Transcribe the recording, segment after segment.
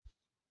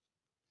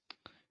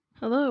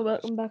Hello,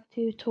 welcome back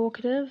to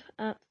Talkative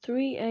at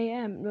 3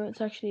 a.m. No,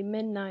 it's actually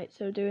midnight,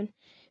 so we're doing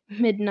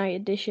midnight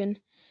edition.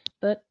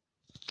 But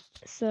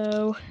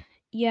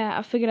yeah,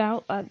 I figured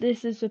out that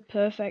this is the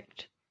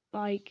perfect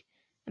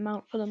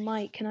amount for the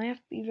mic, and I have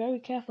to be very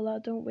careful that I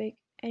don't wake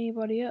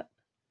anybody up.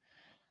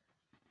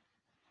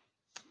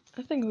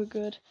 I think we're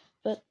good,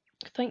 but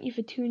thank you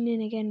for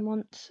tuning in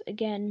once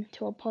again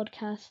to our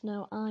podcast.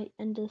 Now,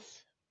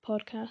 this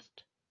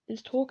podcast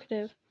is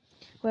Talkative,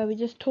 where we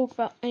just talk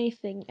about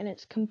anything and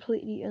it's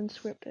completely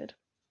unscripted.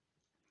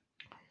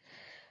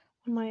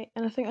 And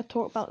I think I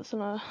talked about this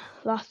in our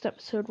last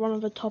episode. One of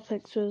the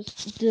topics was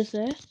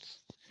desserts,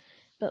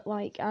 but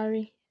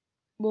I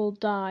will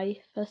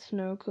die for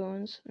snow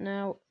cones.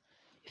 Now,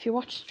 if you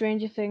watch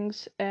Stranger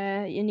Things,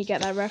 and you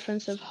get that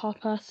reference of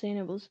Hopper saying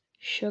it was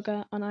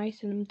sugar on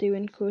ice, and I'm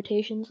doing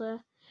quotations there.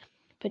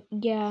 But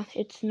yeah,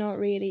 it's not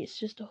really. It's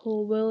just a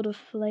whole world of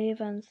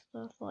flavor and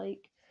stuff.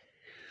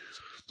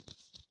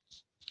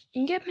 You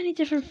can get many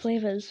different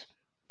flavors,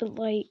 but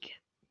I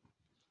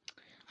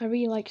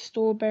really like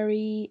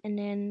strawberry and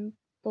then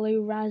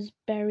blue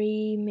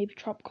raspberry, maybe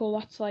tropical.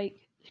 That's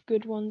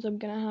good ones I'm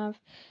gonna have.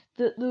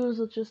 Those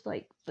are just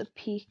the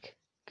peak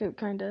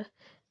kind of,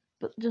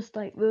 but just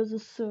those are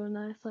so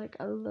nice. I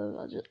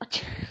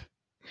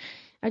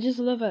just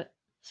love it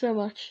so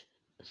much,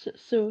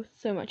 so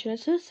much, and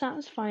it's so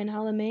satisfying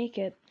how they make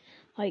it.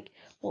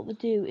 What they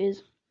do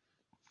is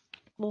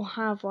we'll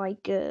have a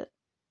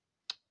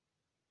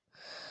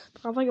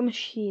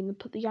machine, they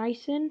put the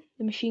ice in,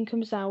 the machine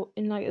comes out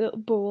in a little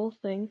bowl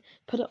thing,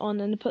 put it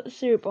on, and they put the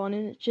syrup on,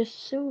 and it's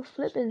just so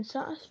flippin'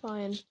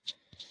 satisfying.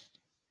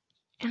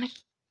 And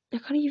I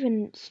can't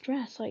even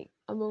stress, I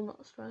will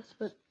not stress,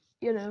 but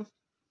I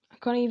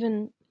can't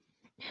even,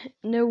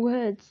 no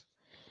words.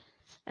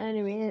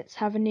 Anyway, let's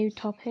have a new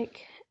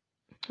topic.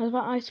 What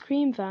about ice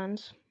cream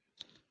vans?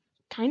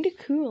 Kinda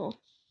cool.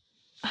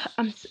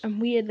 I'm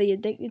weirdly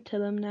addicted to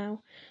them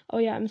now. Oh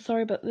yeah, I'm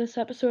sorry, but this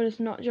episode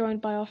is not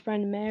joined by our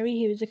friend Mary,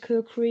 who is a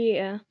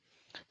co-creator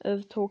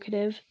of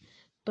Talkative.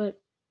 But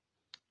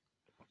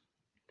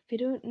if you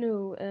don't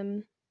know,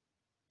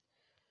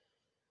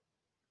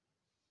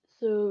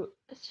 so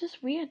it's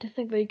just weird to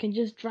think that you can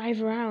just drive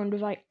around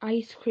with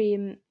ice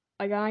cream,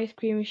 an ice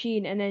cream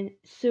machine, and then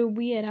it's so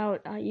weird how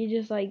you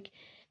just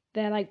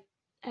they're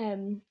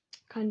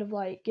kind of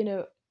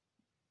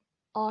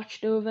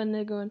arched over, and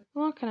they're going,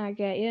 "What can I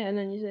get you?" And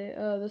then you say,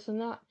 "Oh, this and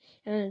that,"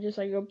 and then it just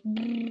go,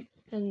 and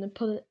they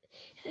put it.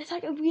 It's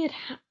like a weird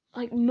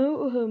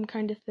motorhome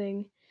kind of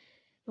thing.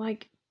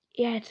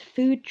 Yeah, it's a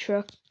food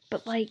truck,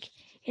 but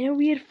in a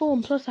weird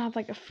form. Plus, I have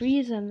a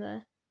freezer in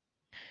there.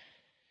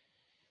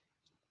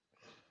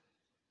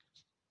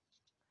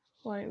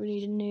 Right, we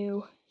need a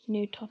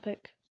new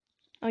topic.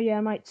 Oh yeah,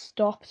 I might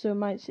stop so it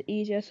might be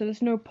easier. So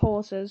there's no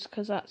pauses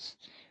because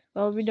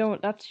we don't.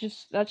 That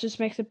just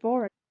makes it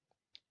boring.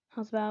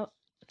 How's about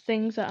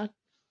things that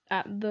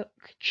look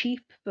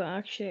cheap but are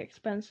actually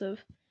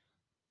expensive?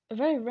 A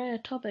very rare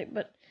topic,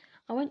 but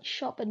I went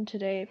shopping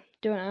today.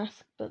 Don't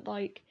ask, but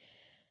there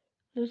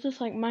was this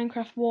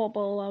Minecraft water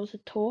ball. That was a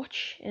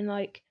torch, and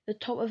the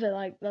top of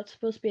it, that's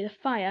supposed to be the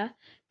fire.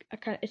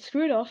 It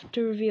screwed off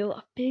to reveal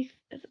a big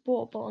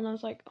water bottle, and I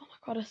was like, oh my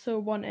god, I so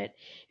want it.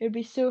 It would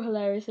be so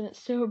hilarious, and it's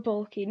so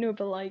bulky. No,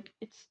 but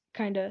it's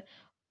kind of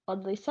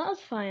oddly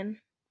satisfying.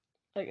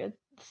 Like I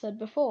said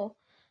before,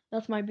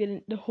 that's might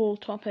be the whole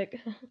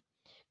topic.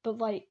 But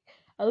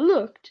I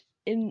looked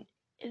in,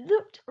 it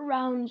looked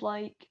around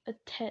a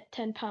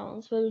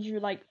 £10, but it was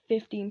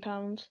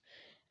 £15.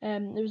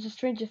 There was a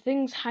Stranger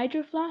Things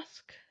hydro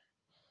flask.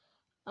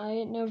 I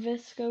ain't no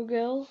Visco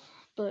girl,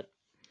 but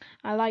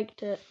I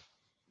liked it.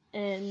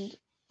 And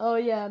oh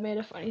yeah, I made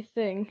a funny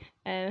thing.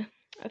 I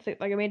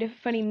think I made a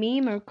funny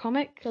meme or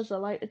comic because I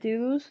like to do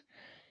those.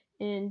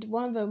 And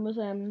one of them was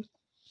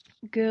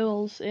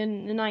girls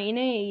in the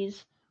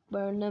 1980s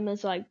wearing them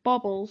as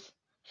bobbles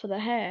for the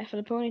hair, for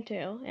the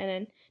ponytail, and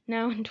then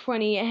now in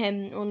 20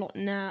 or not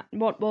now,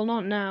 well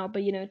not now,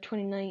 but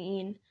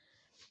 2019,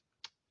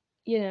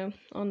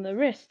 on the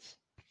wrists.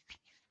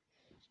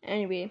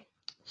 Anyway,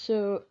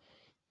 so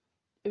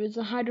it was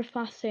a hydro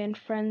flask saying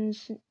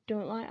friends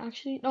don't lie.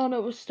 Actually, no,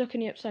 it was stuck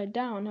in the upside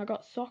down. I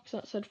got socks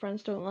that said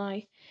friends don't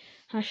lie.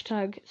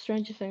 Hashtag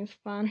Stranger Things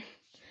fan.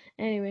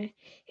 Anyway,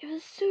 it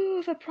was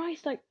so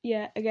overpriced.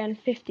 Again,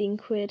 15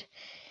 quid.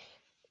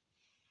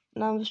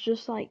 And I was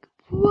just like,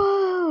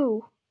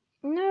 whoa,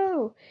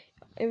 no.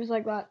 It was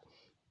like that.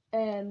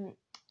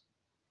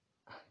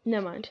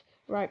 Never mind.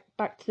 Right,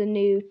 back to the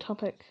new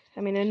topic.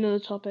 Another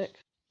topic.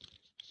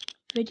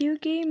 Video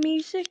game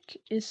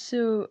music is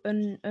so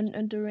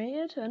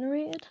underrated,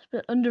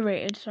 but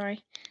underrated.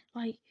 Sorry,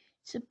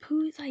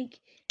 suppose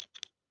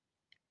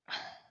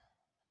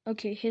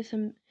okay, here's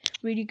some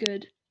really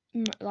good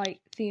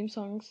theme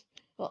songs.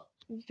 Well,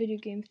 video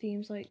game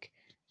themes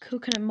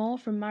Coconut Mall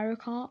from Mario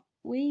Kart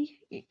Wii.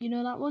 You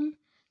know that one?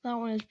 That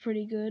one is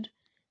pretty good.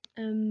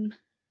 There's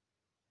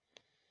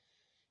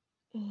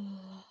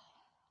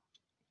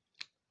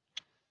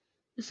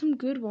some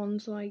good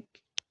ones I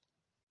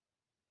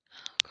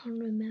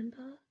can't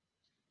remember.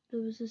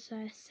 there was this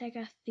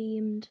Sega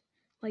themed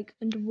like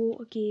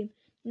underwater game,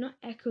 not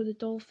Echo the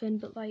Dolphin,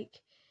 but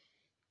like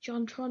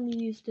JonTron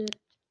used it.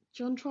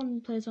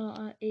 JonTron plays a lot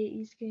of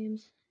 80s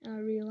games, and I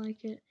really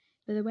like it.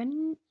 But they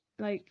went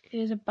like,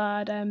 here's a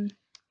bad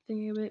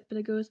thing of it, but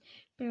it goes,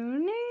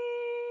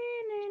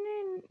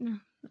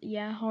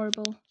 yeah,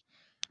 horrible.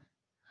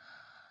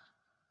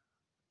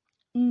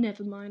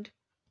 Never mind.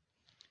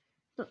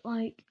 But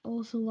like,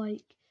 also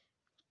like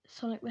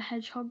Sonic the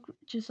Hedgehog,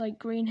 just like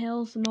Green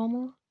Hills,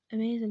 normal,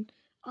 amazing.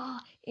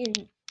 In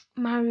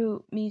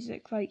Mario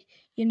music, like,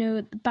 you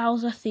know, the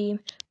Bowser theme,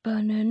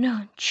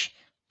 bananunch,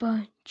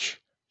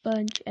 bunch,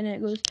 bunch, and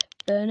it goes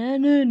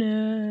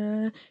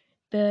banana,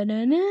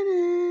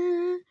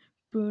 banana,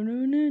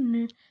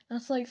 banana.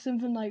 That's like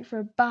something like for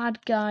a bad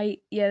guy.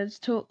 Yeah, it's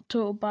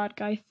total bad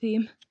guy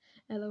theme.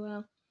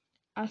 LOL.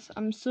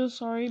 I'm so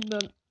sorry,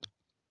 but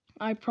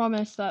I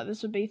promised that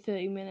this would be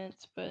 30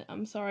 minutes, but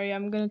I'm sorry,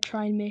 I'm gonna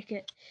try and make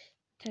it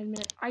 10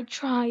 minutes.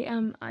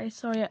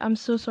 I'm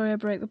so sorry I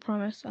break the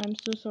promise. I'm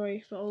so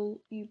sorry for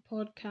all you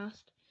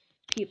podcast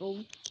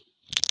people.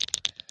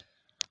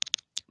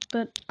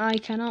 But I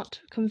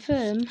cannot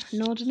confirm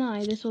nor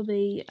deny this will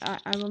be,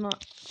 I will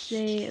not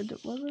say,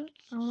 was it?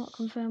 I will not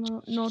confirm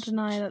nor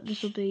deny that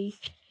this will be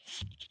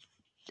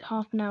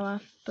half an hour,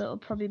 but it'll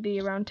probably be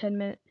around 10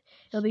 minutes.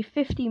 It'll be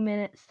 15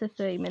 minutes to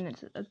 30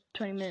 minutes,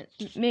 20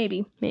 minutes,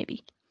 maybe.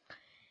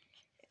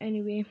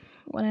 Anyway,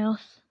 what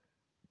else?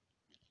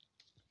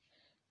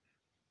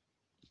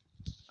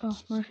 Oh,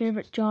 my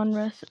favourite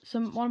genre.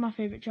 One of my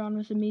favourite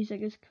genres of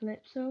music is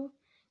calypso,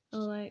 or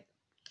like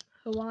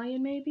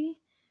Hawaiian maybe.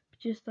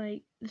 Just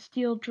like the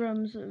steel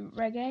drums,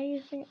 reggae,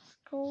 I think it's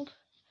called.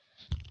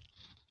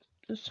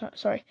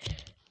 Sorry,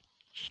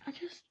 I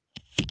just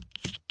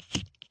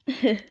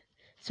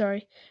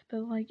sorry,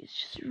 but like it's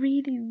just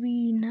really,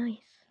 really nice.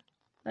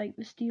 Like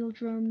the steel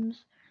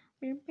drums.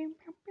 I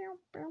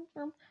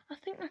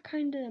think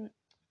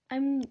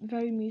I'm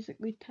very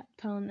musically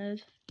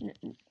talented.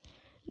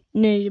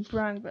 No, to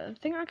brag, but I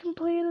think I can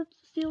play the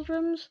steel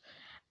drums.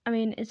 I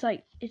mean, it's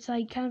like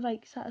kind of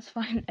like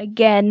satisfying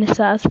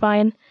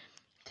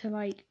to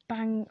like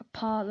bang a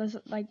part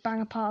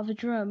of a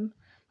drum.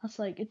 That's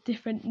like a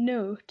different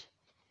note.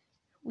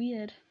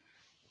 Weird,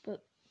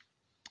 but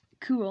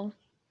cool.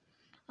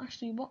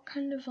 Actually, what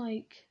kind of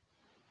like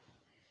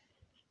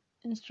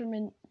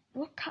instrument?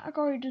 What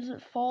category does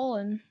it fall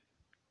in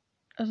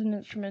as an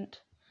instrument?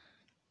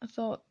 I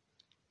thought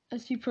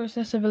let's do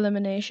process of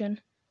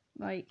elimination.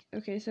 Like,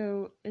 okay,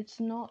 so it's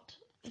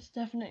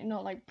definitely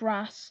not like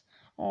brass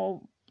or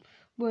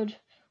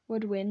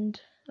woodwind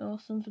or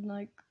something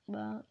like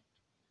that.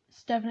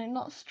 It's definitely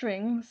not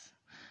strings.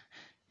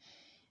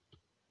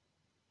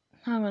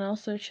 Hang on, I'll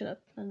search it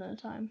up another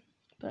time.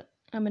 But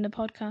I'm in a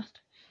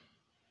podcast.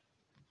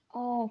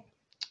 Oh,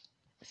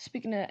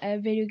 speaking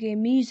of video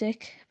game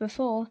music,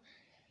 before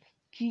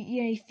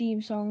GTA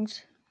theme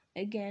songs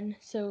again,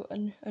 so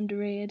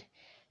underrated.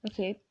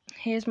 Okay,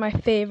 here's my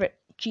favorite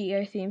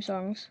GTA theme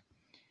songs.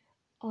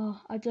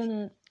 Oh, I've done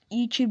a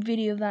YouTube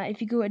video of that.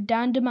 If you go to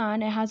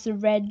Dandaman, it has the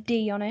red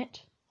D on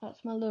it.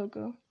 That's my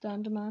logo,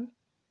 Dandaman.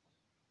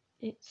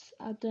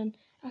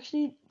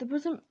 Actually,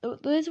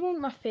 those weren't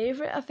my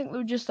favourite. I think they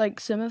were just like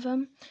some of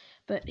them.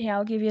 But yeah,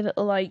 I'll give you a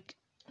little like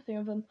thing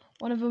of them.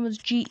 One of them was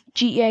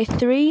GTA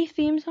 3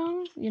 theme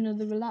song. You know,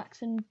 the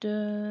relaxing.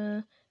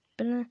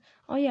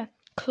 Oh yeah,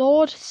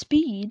 Claude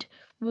Speed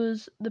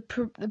was the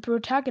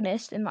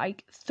protagonist in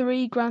like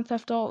 3 Grand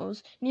Theft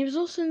Autos, and he was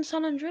also in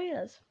San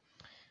Andreas.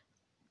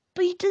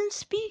 But he didn't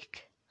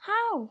speak.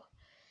 How?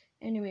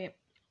 Anyway,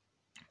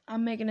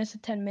 I'm making this a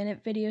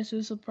 10-minute video, so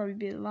this will probably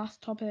be the last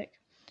topic.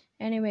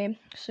 Anyway,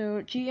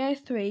 so GTA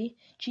 3,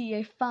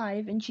 GTA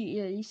 5, and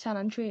GTA San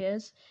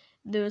Andreas,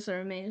 those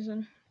are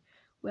amazing.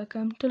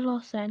 Welcome to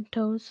Los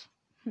Santos.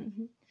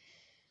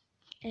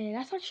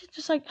 That's actually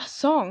just like a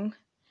song,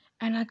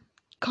 and I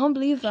can't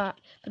believe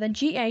that. But then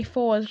GTA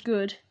 4 is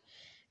good,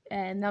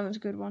 and that was a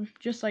good one.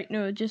 Just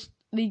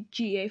the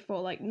GTA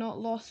 4, like not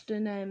Lost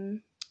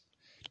and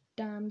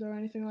Damned or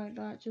anything like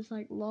that. Just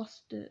like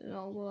Lost.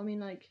 I mean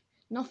like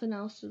nothing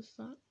else is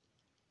that.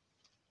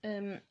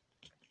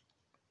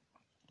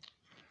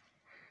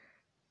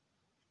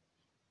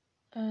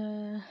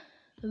 The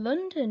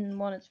London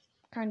one is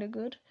kind of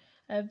good.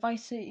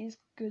 Vice City is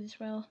good as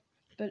well.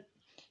 But,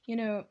 you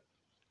know,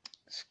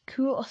 it's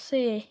cool to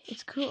say,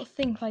 it's cool to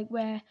think like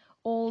where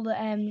all the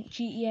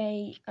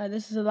GTA,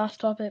 this is the last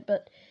topic,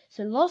 but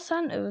so Los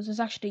Santos is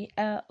actually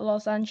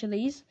Los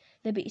Angeles,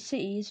 Liberty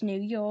City is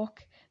New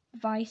York,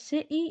 Vice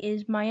City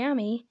is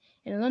Miami,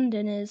 and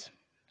London is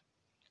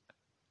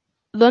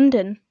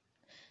London.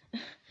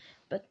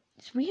 But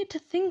it's weird to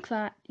think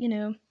that, you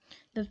know,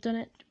 they've done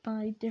it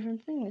by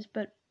different things,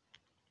 but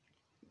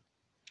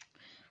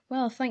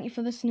well, thank you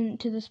for listening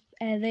to this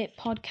late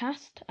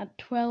podcast at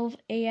 12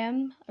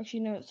 a.m.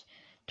 Actually, no, it's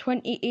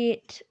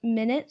 28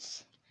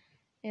 minutes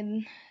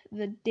in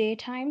the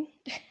daytime.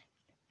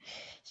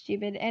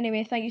 Stupid.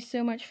 Anyway, thank you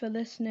so much for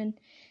listening.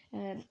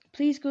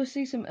 Please go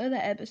see some other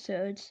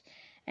episodes.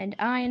 And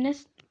in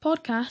this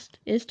podcast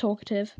is Talkative.